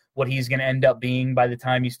know what he's going to end up being by the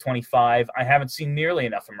time he's 25. I haven't seen nearly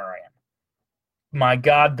enough of Moran. My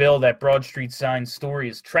God, Bill, that Broad Street sign story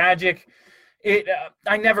is tragic.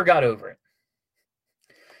 I never got over it.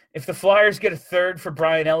 If the Flyers get a third for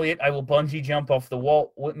Brian Elliott, I will bungee jump off the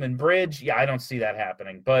Walt Whitman Bridge. Yeah, I don't see that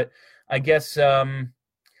happening. But I guess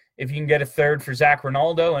if you can get a third for Zach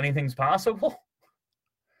Rinaldo, anything's possible.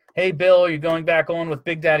 Hey, Bill, are you going back on with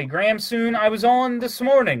Big Daddy Graham soon? I was on this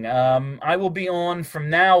morning. I will be on from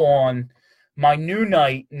now on my new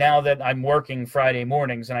night now that I'm working Friday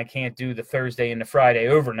mornings and I can't do the Thursday and the Friday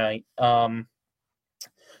overnight.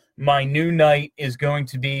 My new night is going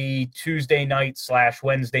to be Tuesday night /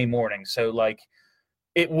 Wednesday morning. So, like,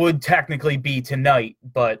 it would technically be tonight,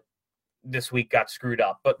 but this week got screwed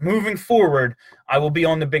up. But moving forward, I will be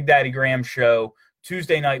on the Big Daddy Graham show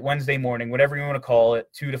Tuesday night, Wednesday morning, whatever you want to call it,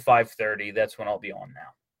 2 to 5:30. That's when I'll be on now.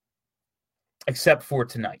 Except for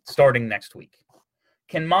tonight, starting next week.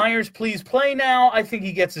 Can Myers please play now? I think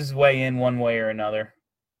he gets his way in one way or another.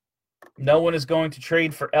 No one is going to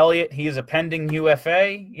trade for Elliott. He is a pending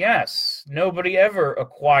UFA. Yes, nobody ever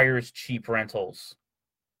acquires cheap rentals.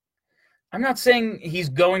 I'm not saying he's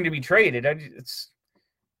going to be traded. It's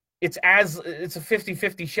a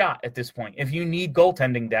 50-50 shot at this point. If you need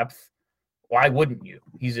goaltending depth, why wouldn't you?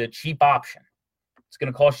 He's a cheap option. It's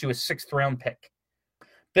going to cost you a 6th-round pick.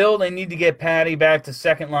 Bill, they need to get Patty back to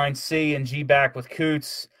second line C and G back with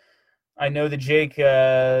Coots. I know that Jake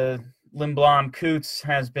Lindblom Coots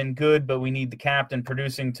has been good, but we need the captain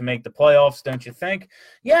producing to make the playoffs, don't you think?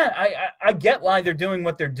 Yeah, I get why they're doing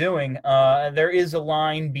what they're doing. There is a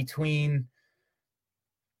line between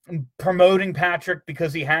promoting Patrick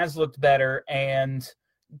because he has looked better and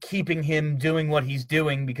keeping him doing what he's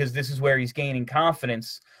doing because this is where he's gaining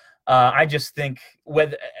confidence. I just think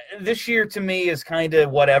whether this year to me is kind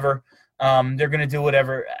of whatever. They're going to do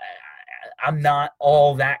whatever. I'm not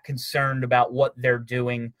all that concerned about what they're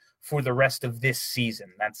doing for the rest of this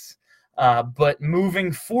season. But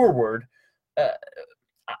moving forward, I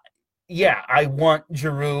want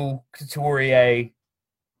Giroux, Couturier,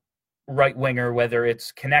 right winger, whether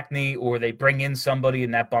it's Konechny or they bring in somebody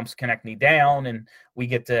and that bumps Konechny down and we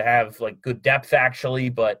get to have like good depth actually.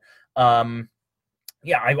 But I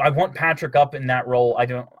want Patrick up in that role.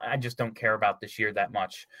 I just don't care about this year that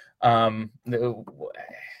much. I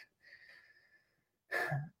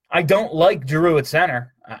don't like Giroux at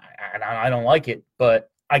center. I don't like it, but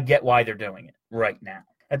I get why they're doing it right now.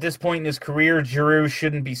 At this point in his career, Giroux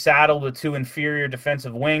shouldn't be saddled with 2 inferior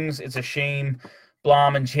defensive wings. It's a shame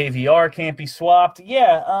Blom and JVR can't be swapped.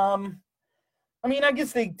 Yeah, I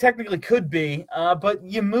guess they technically could be, but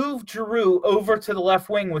you move Giroux over to the left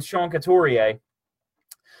wing with Sean Couturier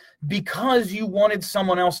because you wanted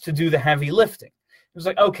someone else to do the heavy lifting. It was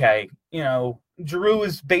like, okay, Giroux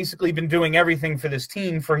has basically been doing everything for this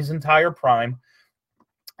team for his entire prime.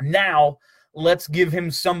 Now, let's give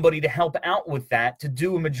him somebody to help out with that, to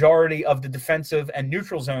do a majority of the defensive and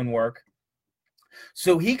neutral zone work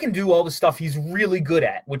so he can do all the stuff he's really good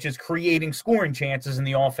at, which is creating scoring chances in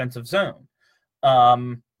the offensive zone.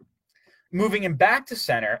 Moving him back to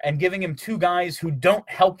center and giving him 2 guys who don't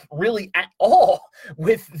help really at all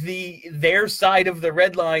with their side of the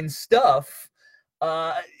red line stuff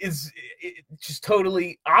is just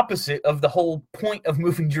totally opposite of the whole point of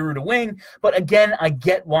moving Giroux to wing. But again, I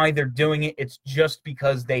get why they're doing it. It's just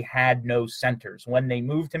because they had no centers. When they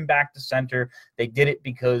moved him back to center, they did it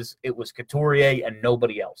because it was Couturier and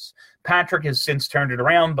nobody else. Patrick has since turned it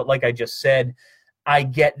around, but like I just said, I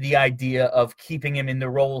get the idea of keeping him in the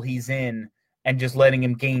role he's in and just letting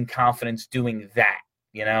him gain confidence doing that,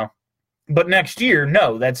 But next year,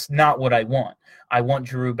 no, that's not what I want. I want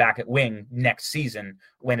Giroux back at wing next season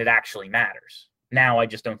when it actually matters. Now I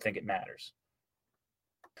just don't think it matters.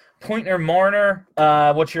 Pointer Marner,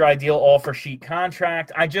 what's your ideal offer sheet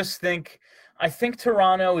contract? I think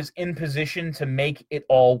Toronto is in position to make it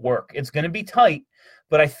all work. It's going to be tight,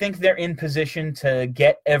 but I think they're in position to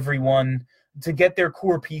get everyone – to get their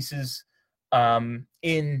core pieces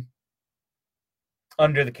in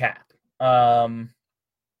under the cap.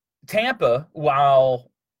 Tampa,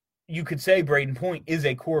 while you could say Braden Point is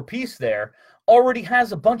a core piece there, already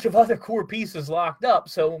has a bunch of other core pieces locked up.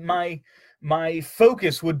 So my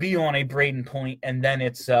focus would be on a Braden Point, and then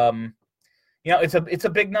it's it's a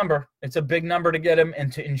big number. It's a big number to get him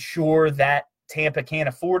and to ensure that Tampa can't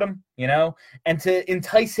afford him, and to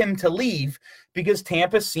entice him to leave because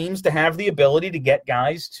Tampa seems to have the ability to get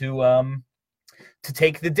guys to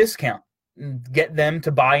take the discount. get them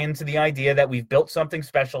to buy into the idea that we've built something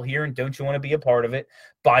special here and don't you want to be a part of it?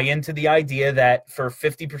 Buy into the idea that for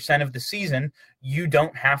 50% of the season, you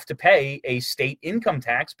don't have to pay a state income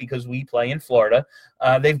tax because we play in Florida.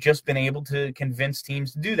 They've just been able to convince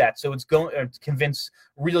teams to do that. So it's going to convince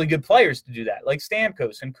really good players to do that, like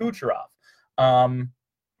Stamkos and Kucherov.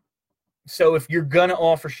 So if you're going to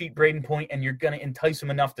offer Sheet Braden Point and you're going to entice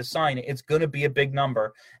them enough to sign it, it's going to be a big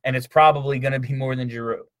number, and it's probably going to be more than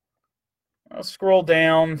Giroux. I'll scroll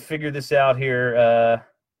down, figure this out here.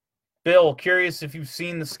 Bill, curious if you've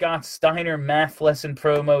seen the Scott Steiner math lesson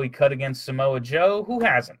promo he cut against Samoa Joe. Who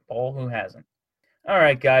hasn't, Paul? Who hasn't? All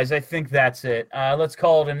right, guys, I think that's it. Let's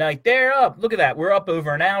call it a night. They're up. Look at that. We're up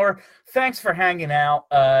over an hour. Thanks for hanging out.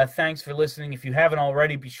 Thanks for listening. If you haven't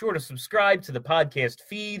already, be sure to subscribe to the podcast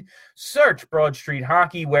feed. Search Broad Street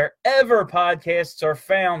Hockey. Wherever podcasts are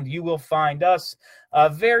found, you will find us. A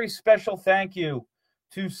very special thank you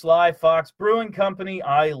to Sly Fox Brewing Company.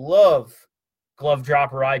 I love Glove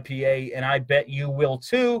Dropper IPA, and I bet you will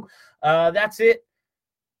too. That's it.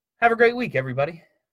 Have a great week, everybody.